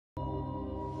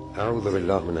اعوذ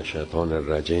بالله من الشیطان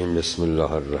الرجیم. بسم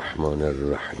الله الرحمن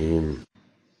الرحیم.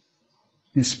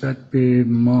 نسبت به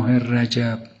ماه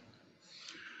رجب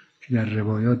که در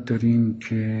روایات داریم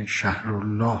که شهر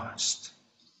الله است،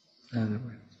 در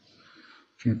روایات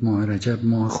که ماه رجب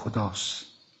ماه خداست.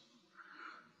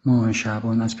 ماه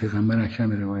شعبان از پیغمبر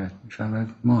اکرم روایت می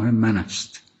شود ماه من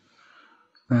است.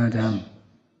 بعدم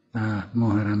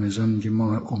ماه رمضان میگه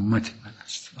ماه امت من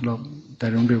است. حالا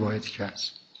در اون روایتی که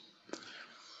هست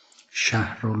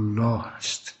شهر الله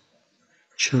است.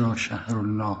 چرا شهر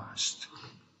الله است؟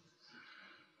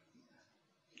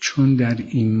 چون در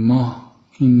این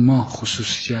ماه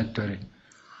خصوصیت داره.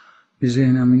 به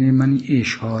ذهنم اینه من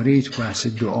اشاره تو بحث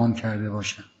دعام کرده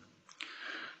باشم.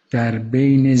 در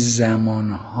بین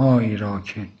زمانهایی را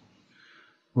که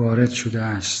وارد شده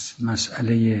است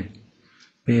مسئله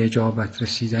به اجابت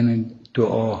رسیدن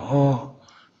دعاها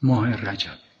ماه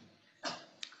رجب.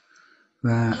 و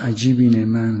عجیب اینه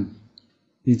من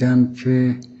دیدم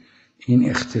که این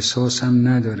اختصاص هم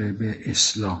نداره به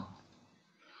اسلام.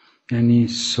 یعنی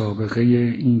سابقه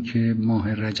این که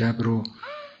ماه رجب رو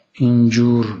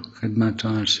اینجور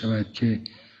خدمتتون عرض شود که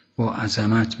با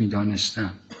عظمت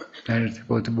می‌دانستم در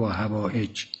ارتباط با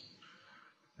حوائج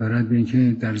دارد به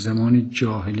اینکه در زمان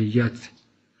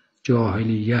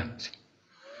جاهلیت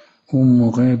اون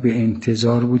موقع به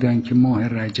انتظار بودن که ماه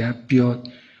رجب بیاد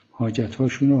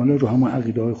حاجت‌هاشون رو حالا رو همه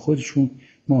عقیده‌های خودشون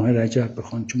ماه رجب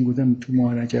بخوان، چون گفتم تو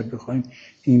ماه رجب بخوایم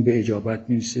این به اجابت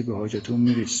میرسه، به حاجتون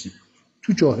میرسیم.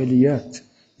 تو جاهلیت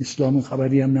اسلام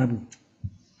خبری هم نبود.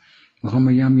 میخوام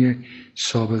بگم یه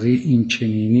سابقه این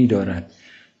چنینی دارد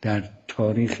در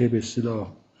تاریخ به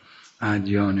اصطلاح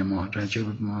ادیان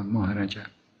ماه رجب.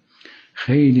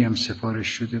 خیلی هم سفارش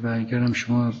شده و اگرم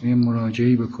شما یه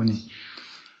مراجعه‌ای بکنید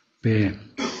به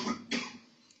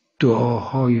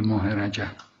دعاهای ماه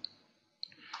رجب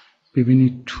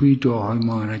ببینید توی دعاهای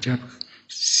ماه رجب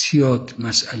زیاد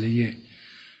مسئله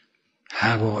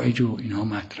حوائج و اینها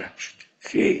مطرح شده.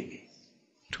 خیلی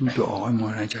تو دعاهای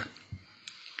ماه رجب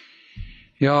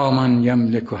یا من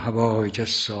یملک حوائج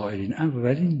السائلین،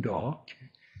 اولین دعا که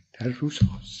در روز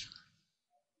هاست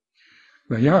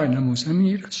و یعلم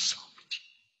ضمیر الصامتین.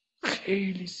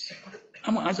 خیلی زیاد،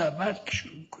 اما از اول که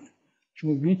شروع میکنه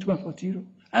شما ببینید تو مفاتیح رو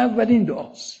اولین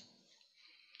دعاست.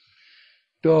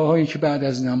 دعاهایی که بعد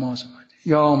از نماز آمده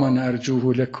یا من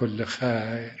ارجوه لکل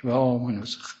خیر و آمن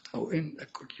سخطه عند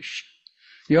کل شر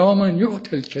یا من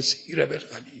یعطی الکثیر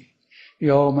بالقلیل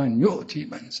یا من یعطی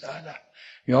من سأله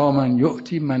یا من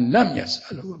یعطی من لم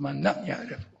یسأله و من لم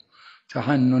یعرفه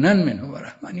تحننا منه و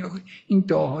رحمن. این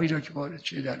دعاهایی را که وارد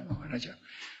شده در ماه رجب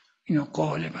اینا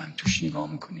غالبا توش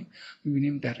نگاه میکنیم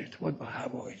میبینیم در ارتباط با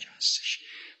حوائج هستش.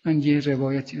 من یه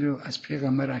روایتی رو از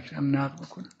پیغمبر اکرم نقل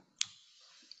کنم.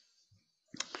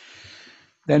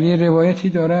 در یه روایتی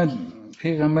دارد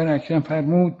پیغمبر اکرم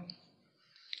فرمود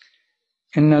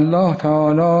ان الله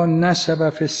تعالی نصب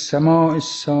فی السماء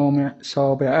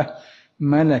السابعه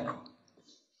ملک.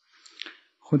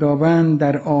 خداوند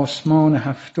در آسمان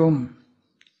هفتم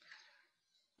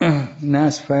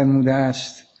نصب فرموده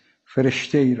است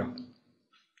فرشته ای را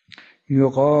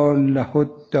یقال له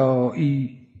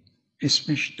الداعی،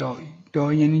 اسمش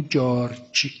داعی یعنی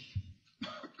جارچی.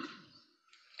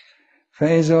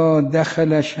 فاذا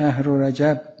دخل شهر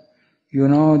رجب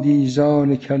ینادی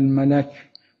ذلک الملک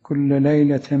کل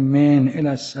لیلة من الی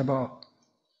الصباح.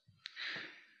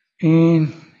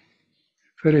 این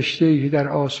فرشته‌ای که در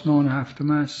آسمان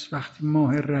هفتم است وقتی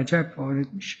ماه رجب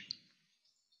وارد میشه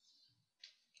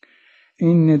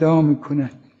این ندا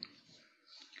میکند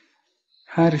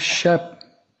هر شب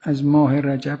از ماه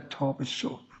رجب تا به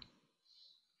صبح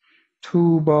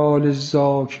طوبی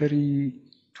للذاکرین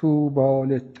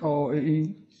طوبی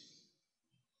للطائعین.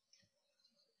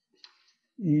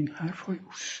 این حرفای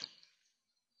اوست.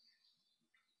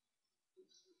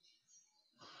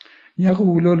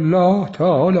 یقول الله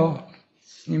تعالی،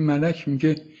 این ملک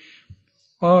میگه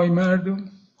آی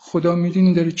مردم خدا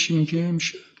میدونی داره چی میگه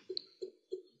امشب؟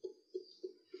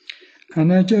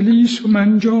 انا جلیس و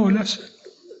من جالس،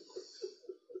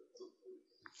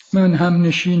 من هم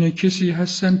نشین کسی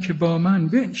هستم که با من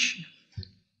بنشین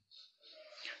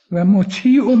و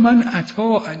مطیع و من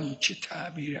اطاعنی. چه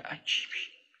تعبیر عجیبی.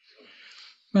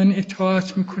 من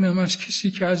اطاعت میکنم از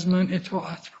کسی که از من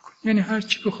اطاعت میکنه، یعنی هر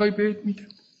چی بخوای بهت میدم.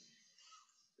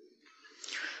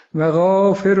 و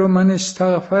غافر و من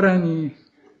استغفرنی،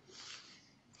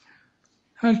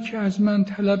 هر کی از من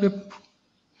طلب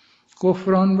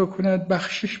غفران بکند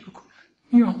بخشش بکند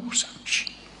میامرزم چی.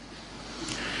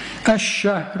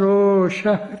 الشهر و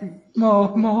شهری،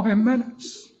 ماه من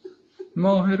است،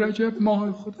 ماه رجب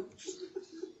ماه خداست.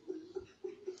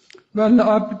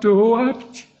 والعبد و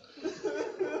عبد،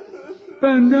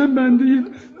 بنده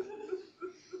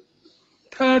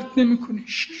ترد نمیکنه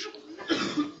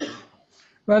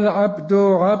والعبد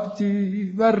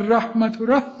عبدی و رحمت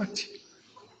رحمتی،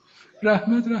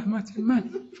 رحمت من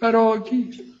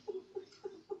فراگیر.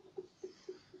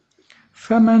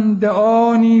 فمن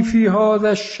دعانی فی هذا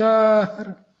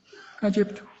الشهر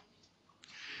عجبت،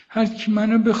 هر کی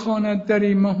منو بخواند در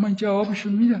این ماه من جوابشو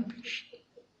میدم بهش.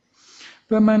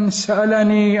 و من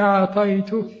سألنی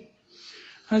اعطیتو،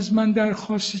 از من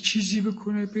درخواست چیزی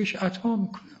بکنه بهش عطا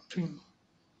میکنم تو این ماه.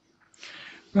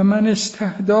 و من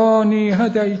استهدانی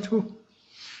هدیتو،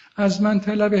 از من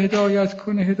طلب هدایت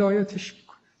کنه هدایتش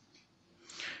میکنه.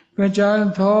 و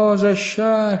جعلت هذا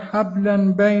الشهر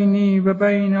حبلا بینی و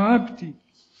بین عبدی،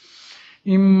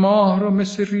 این ماه رو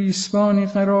مثل ریسمانی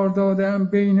قرار دادم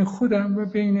بین خودم و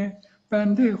بین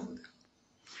بنده خودم.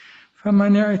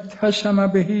 فمن اعتصم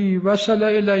بهی وصل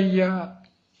الی،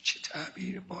 چه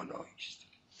تعبیر بالایی است.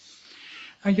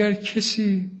 اگر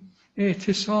کسی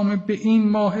اعتصام به این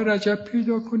ماه رجب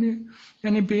پیدا کنه،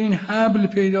 یعنی به این حبل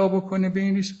پیدا بکنه،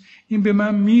 به این به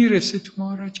من میرسه تو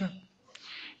ماه رجب،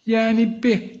 یعنی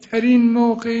بهترین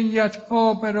موقعیت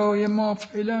ها برای ما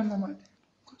فعلا اومده.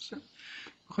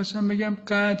 میخواستم بگم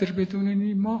قدر بدونین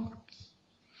این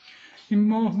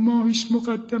ماه ماهیست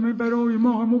مقدمه برای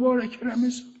ماه مبارک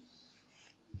رمضان،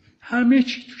 همه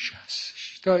چی توش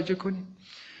هستش، توجه کنید.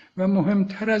 و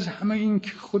مهمتر از همه این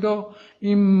که خدا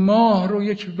این ماه رو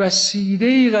یک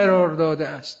وسیله‌ای قرار داده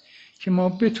است که ما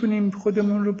بتونیم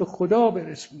خودمون رو به خدا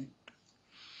برسونیم،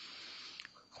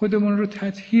 خودمون رو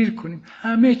تطهیر کنیم.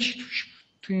 همه چی توش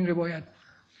تو این روایت.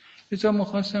 لذا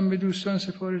می‌خواستم به دوستان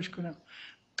سفارش کنم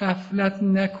غفلت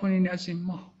نکنین از این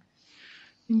ماه.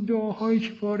 این دعاهایی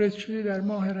که وارد شده در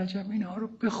ماه رجب اینها رو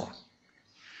بخون،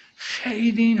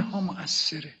 خیلی اینها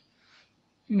مؤثره.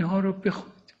 اینها رو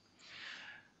بخونید،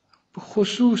 به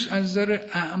خصوص از نظر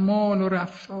اعمال و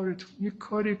رفتارتون یک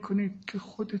کاری کنید که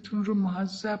خودتون رو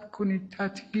مهذب کنید،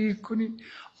 تطهیر کنید،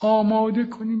 آماده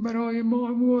کنید برای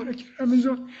ماه مبارک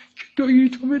رمضان که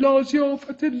دعیتم الی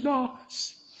ضیافة الله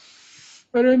است.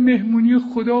 برای مهمونی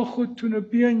خدا خودتون رو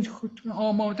بیاین، خودتون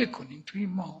آماده کنید تو این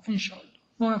ماه. انشاءالله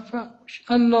موفق باشید.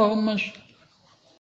 اللهم